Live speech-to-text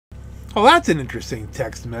Oh, that's an interesting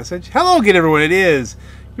text message. Hello again, everyone. It is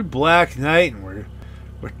your Black Knight, and we're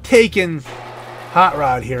taking Hot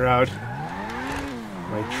Rod here out.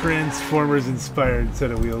 My Transformers-inspired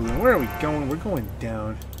set of wheels. And where are we going? We're going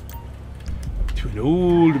down to an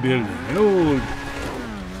old building,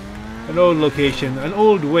 an old location, an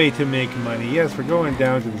old way to make money. Yes, we're going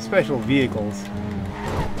down to the special vehicles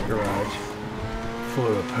garage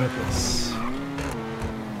for a purpose.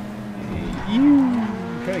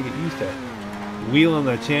 Trying to get used to wheeling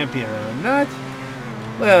the champion around.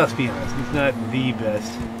 Well, let's be honest, it's not the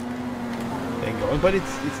best thing going, but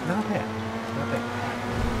it's not bad. It's not bad.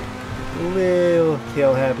 Little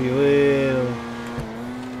tail happy, little.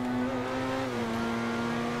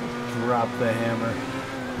 Drop the hammer.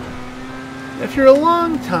 If you're a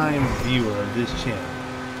long-time viewer of this channel,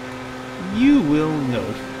 you will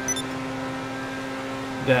note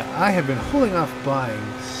that I have been holding off buying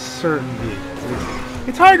certain vehicles.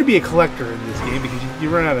 It's hard to be a collector in this game because you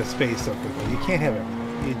run out of space so quickly. You can't have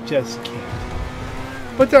everything. You just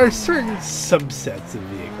can't. But there are certain subsets of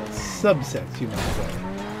vehicles. Subsets, you might say.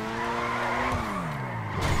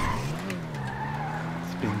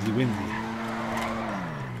 Spinsy Winsy.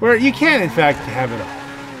 Where you can, in fact, have it all.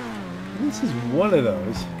 And this is one of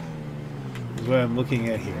those. Is what I'm looking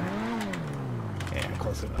at here. Yeah,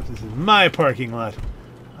 close enough. This is my parking lot.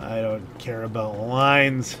 I don't care about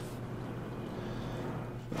lines.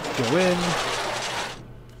 Let's go in.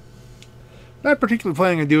 Not particularly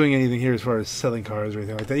planning on doing anything here as far as selling cars or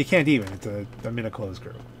anything like that. You can't even. I'm in a closed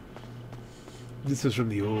group. This is from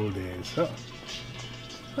the old days. Oh.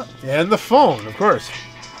 And the phone, of course.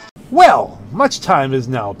 Well, much time has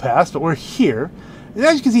now passed, but we're here. And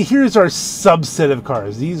as you can see, here's our subset of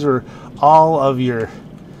cars. These are all of your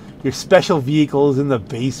special vehicles in the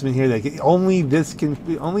basement here. Only these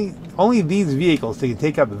vehicles can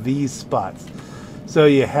take up these spots. So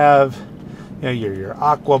you have, your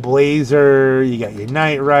Aqua Blazer, you got your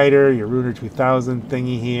Knight Rider, your Ruiner 2000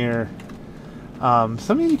 thingy here. Some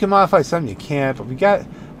of you can modify, some you can't, but we got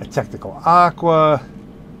a Technical Aqua.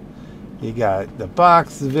 You got the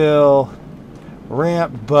Boxville,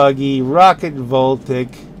 Ramp Buggy, Rocket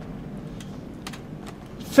Voltic,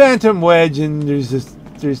 Phantom Wedge, and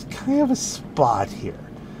there's kind of a spot here.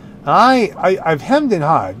 I've hemmed and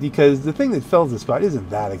hawed because the thing that fills the spot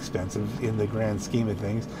isn't that expensive in the grand scheme of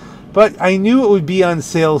things, but I knew it would be on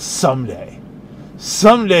sale someday.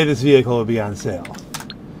 Someday this vehicle would be on sale,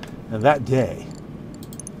 and that day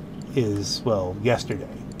is, well, yesterday,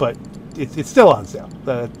 but it's still on sale.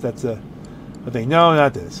 That's a thing. No,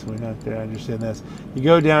 not this. We're not there. I understand this. You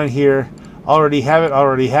go down here. Already have it,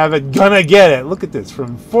 gonna get it. Look at this,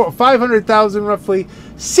 from 500,000 roughly,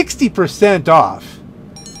 60% off.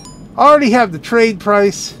 Already have the trade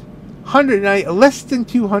price, less than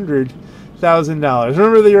 $200,000.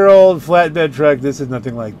 Remember your old flatbed truck? This is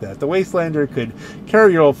nothing like that. The Wastelander could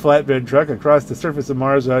carry your old flatbed truck across the surface of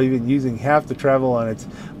Mars without even using half the travel on its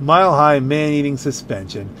mile-high man-eating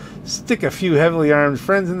suspension. Stick a few heavily armed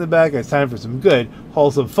friends in the back. It's time for some good,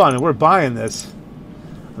 wholesome fun, and we're buying this.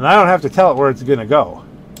 And I don't have to tell it where it's going to go,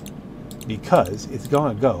 because it's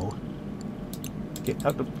going to go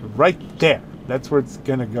right there. That's where it's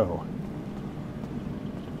going to go.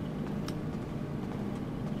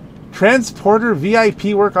 Transporter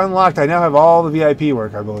VIP work unlocked. I now have all the VIP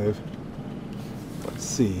work, I believe. Let's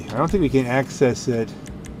see. I don't think we can access it.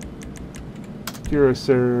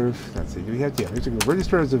 HeroServe. Let's see. Do we have to? Yeah, we have to go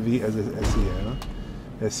register as a SEO.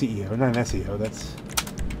 A CEO, not an SEO. That's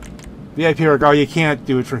VIP work. Oh, you can't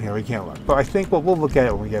do it from here. We can't look. But I think we'll look at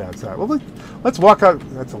it when we get outside. Well, let's walk out.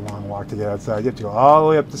 That's a long walk to get outside. You have to go all the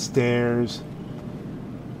way up the stairs.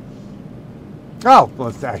 Oh, well,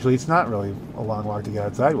 it's not really a long walk to get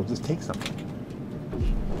outside. We'll just take something.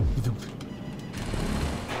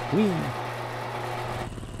 Whee.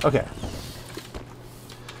 Okay.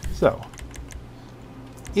 So,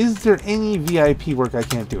 is there any VIP work I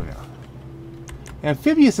can't do now?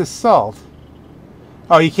 Amphibious assault.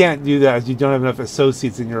 Oh, you can't do that as you don't have enough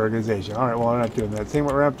associates in your organization. All right, well, I'm not doing that. Same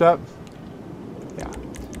what ramped up? Yeah.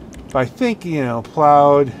 But I think,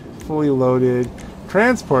 plowed, fully loaded,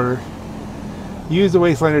 transporter. Use the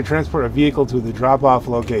Wastelander to transport a vehicle to the drop-off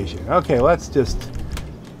location. Okay, let's just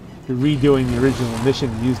redoing the original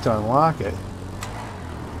mission used to unlock it.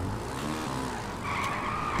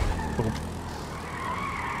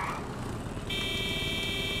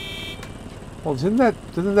 Well, isn't that,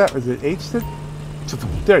 is it H that?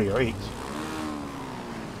 There you go, H.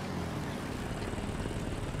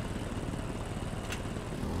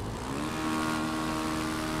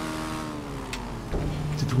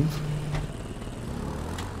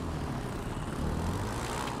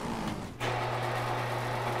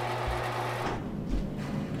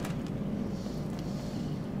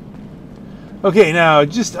 Okay, now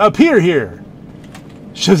just appear here.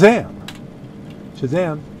 Shazam!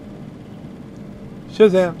 Shazam!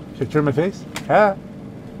 Shazam! Should I turn my face? Ha!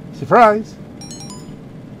 Surprise!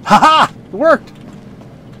 Ha ha! It worked!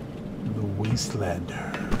 The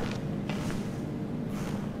Wastelander.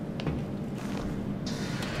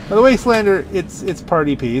 Now the Wastelander, its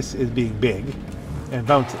party piece is being big and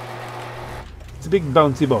bouncy. It's a big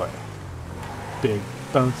bouncy boy. Big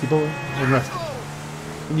bouncy boy and rusty.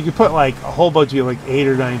 And you could put like a whole bunch of like 8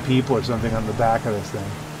 or 9 people or something on the back of this thing.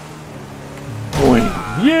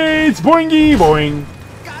 Boing! Yay! It's boingy boing!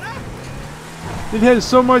 It has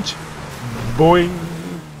so much boing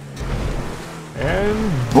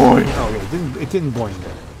and boing. Oh, okay, it didn't boing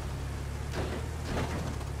there.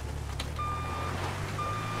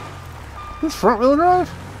 This front-wheel drive?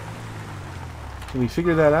 Can we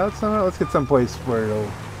figure that out somehow? Let's get someplace where it'll...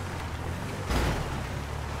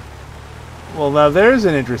 Well, now there's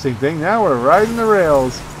an interesting thing. Now we're riding the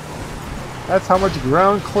rails. That's how much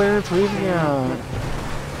ground clearance we've got.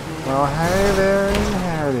 Well, hey there and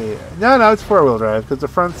howdy. No, it's 4-wheel drive, because the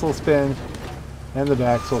fronts will spin, and the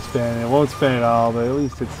backs will spin. It won't spin at all, but at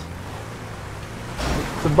least it's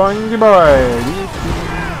a boingy boy.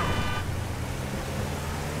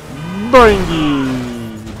 Boingy.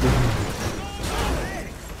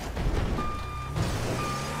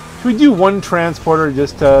 Should we do one transporter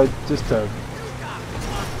just to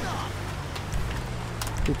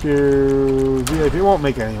get your VIP? It won't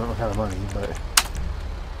make any kind of money, but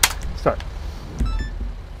start.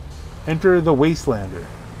 Enter the Wastelander.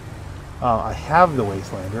 I have the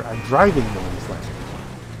Wastelander. I'm driving the Wastelander.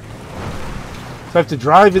 So I have to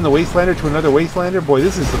drive in the Wastelander to another Wastelander? Boy,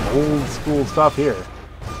 this is some old school stuff here.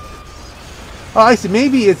 Oh, I see.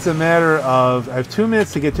 Maybe it's a matter of I have 2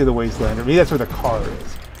 minutes to get to the Wastelander. Maybe that's where the car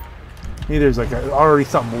is. Maybe there's like already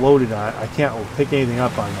something loaded on it. I can't pick anything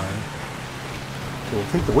up on mine. So we'll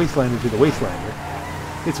take the Wastelander to the Wastelander.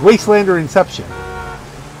 It's Wastelander Inception.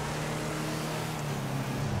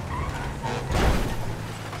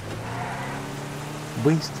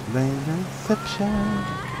 Wastelander Inception.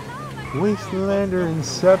 Wastelander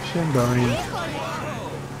Inception, darling.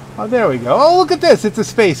 Oh, there we go. Oh, look at this. It's a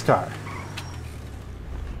space car.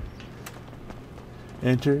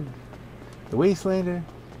 Enter the Wastelander.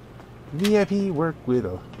 VIP work with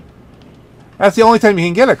a... That's the only time you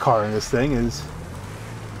can get a car in this thing is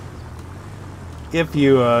if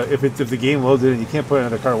you if the game loads it and you can't put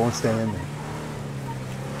another car, it won't stay in there.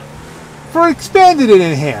 For expanded and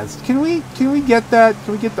enhanced, can we get that?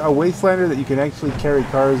 Can we get a Wastelander that you can actually carry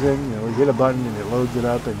cars in? You know, we hit a button and it loads it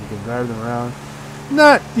up and you can drive them around.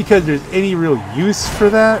 Not because there's any real use for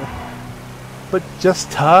that, but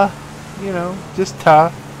just you know, just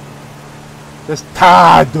Just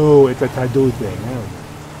do. It's a do thing.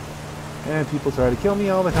 And people try to kill me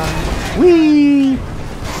all the time. Whee!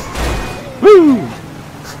 Woo!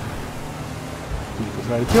 People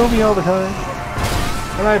try to kill me all the time.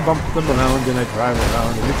 And I bump them around and I drive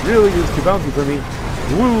around. And it's really just too bouncy for me.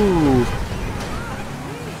 Woo!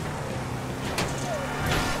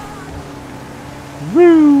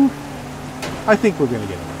 Woo! I think we're going to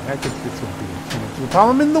get away. I think this won't be too much of a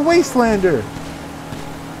problem in the Wastelander.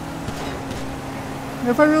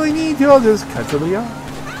 If I really need to, I'll just cut to the off.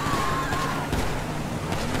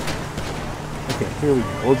 Okay, here we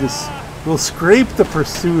go. We'll scrape the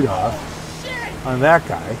pursuit off on that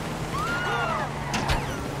guy.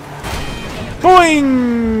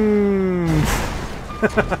 Boing!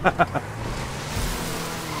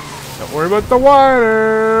 Don't worry about the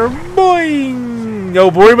water. Boing! No,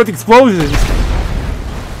 worry about the explosions.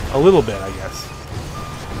 A little bit, I guess.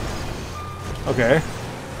 Okay.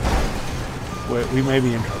 We may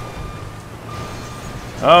be in trouble.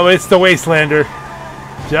 Oh, it's the Wastelander.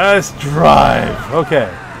 Just drive. Okay.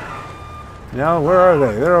 Now, where are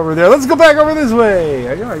they? They're over there. Let's go back over this way.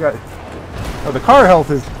 I got... Oh, the car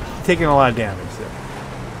health is taking a lot of damage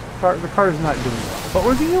there. The car's not doing well. But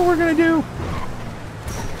what do you know we're going to do?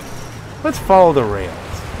 Let's follow the rails.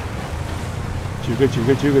 Chuga,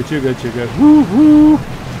 chuga, chuga, chuga, chuga. Woo, woo.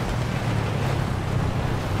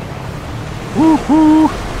 Woo, woo.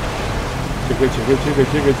 Chugga, chugga, chugga,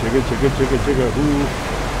 chugga, chugga, chugga, chugga, chugga, woo.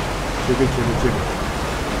 Chugga, chugga, chugga.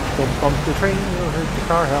 Don't bump the train, you'll hurt the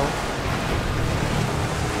car health.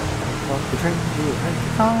 Bump the train, you'll hurt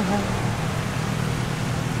the car health.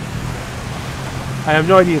 I have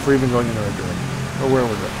no idea if we're even going in the right direction, or where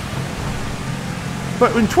we're going.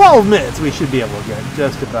 But in 12 minutes, we should be able to get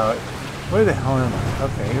just about... Where the hell am I?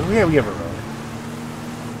 Okay, we have a road.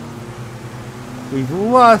 We've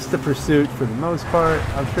lost the pursuit for the most part.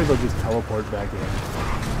 I'm sure they'll just teleport back in.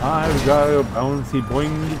 I've got a bouncy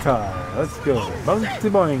boingy car. Let's go. Bouncy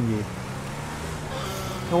boingy.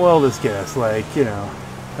 And what will this get us? Like, you know,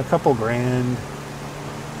 a couple grand.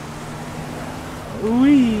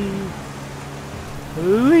 Wee.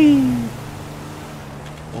 Wee.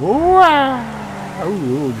 Wow.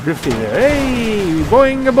 Ooh, drifty there. Hey!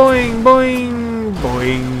 Boing, boing, boing,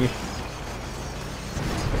 boing.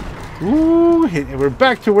 Ooh, we're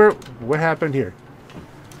back to where... What happened here?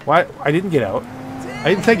 Why? I didn't get out. I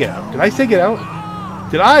didn't say get out. Did I say get out?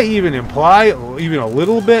 Did I even imply, even a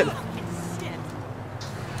little bit,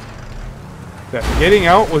 that getting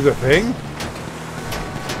out was a thing?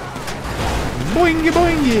 Boingy,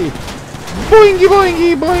 boingy! Boingy,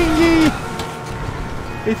 boingy, boingy!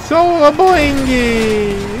 It's all a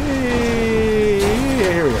boingy!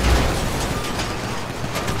 Here we go.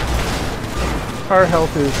 Our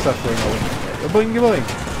health is suffering a little bit. Boingy, boing!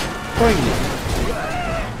 Boingy!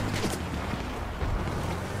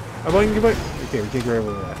 A boingy, boing! Okay, we can't get rid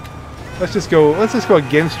of that. Let's just go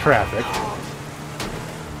against traffic.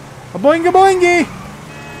 A boingy, boingy!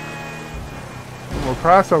 And we'll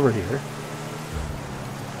cross over here.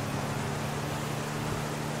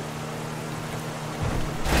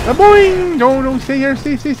 A boing! No, stay here,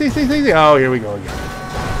 stay. Oh, here we go again.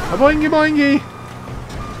 A boingy, boingy!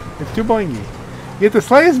 It's too boingy. You get the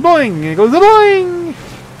slightest boing, and it goes a boing!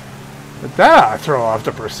 But that ought to throw off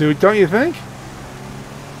the pursuit, don't you think?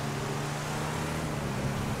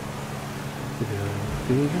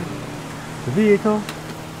 The vehicle.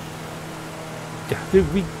 Yeah,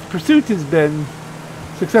 the pursuit has been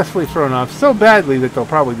successfully thrown off so badly that they'll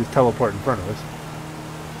probably just teleport in front of us.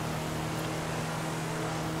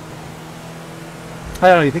 I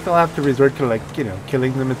don't know, you think I'll have to resort to, like, you know,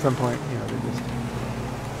 killing them at some point? You know, they're just...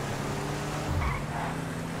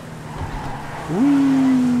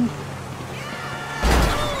 Whee!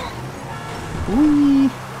 Whee!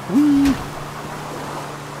 Whee!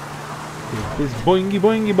 Take this boingy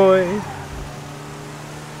boingy boy!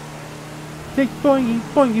 Take boingy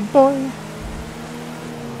boingy boy!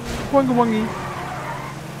 Boingy boingy!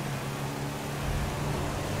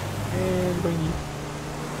 And boingy.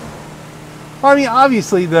 Well, I mean,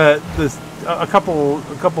 obviously, a couple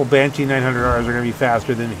Banshee 900Rs are going to be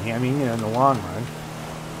faster than me. I mean, you know, in the long run.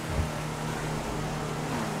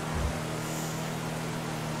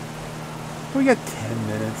 We got 10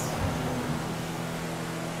 minutes.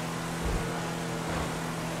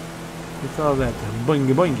 It's all that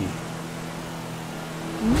boingy boingy.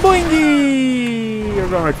 Boingy! We're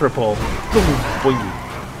going right for a pole. Boingy.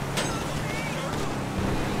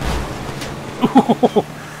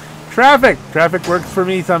 Traffic! Traffic works for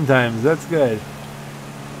me sometimes. That's good.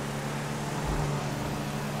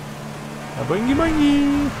 A boingy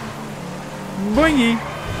boingy! Boingy!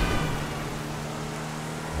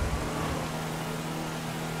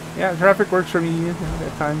 Yeah, traffic works for me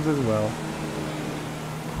at times as well.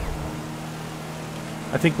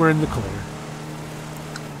 I think we're in the clear.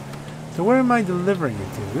 So where am I delivering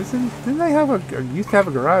it to? Didn't I have I used to have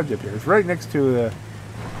a garage up here. It's right next to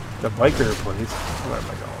the biker place. Where am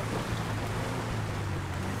I going?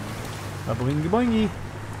 A boingy boingy.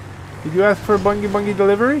 Did you ask for a boingy boingy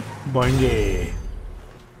delivery? Boingy.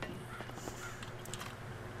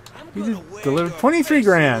 You just delivered 23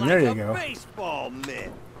 grand. There you go. Baseball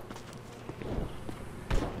mitt.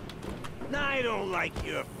 I don't like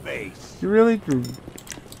your face. You really?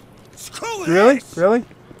 Screw really? this. Really?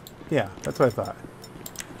 Yeah, that's what I thought.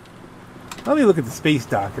 Let me look at the space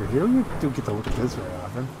docker here. We don't get to look at this very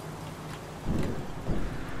often.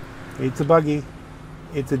 It's a buggy.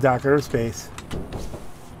 It's a docker of space.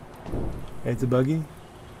 It's a buggy.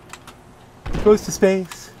 Goes to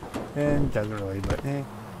space. And doesn't really, but hey.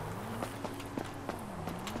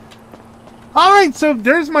 Alright, so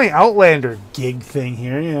there's my Outlander gig thing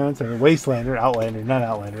here. You know, it's a Wastelander. Outlander, not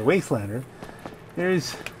Outlander. Wastelander.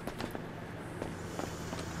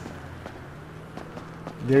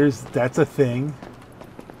 That's a thing.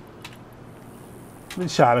 Been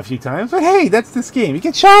shot a few times, but hey, that's this game. You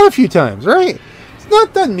get shot a few times, right? It's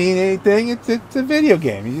not doesn't mean anything. It's a video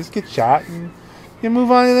game. You just get shot and you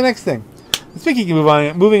move on to the next thing. Speaking of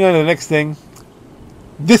moving on to the next thing,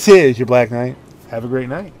 this is your Black Knight. Have a great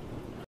night.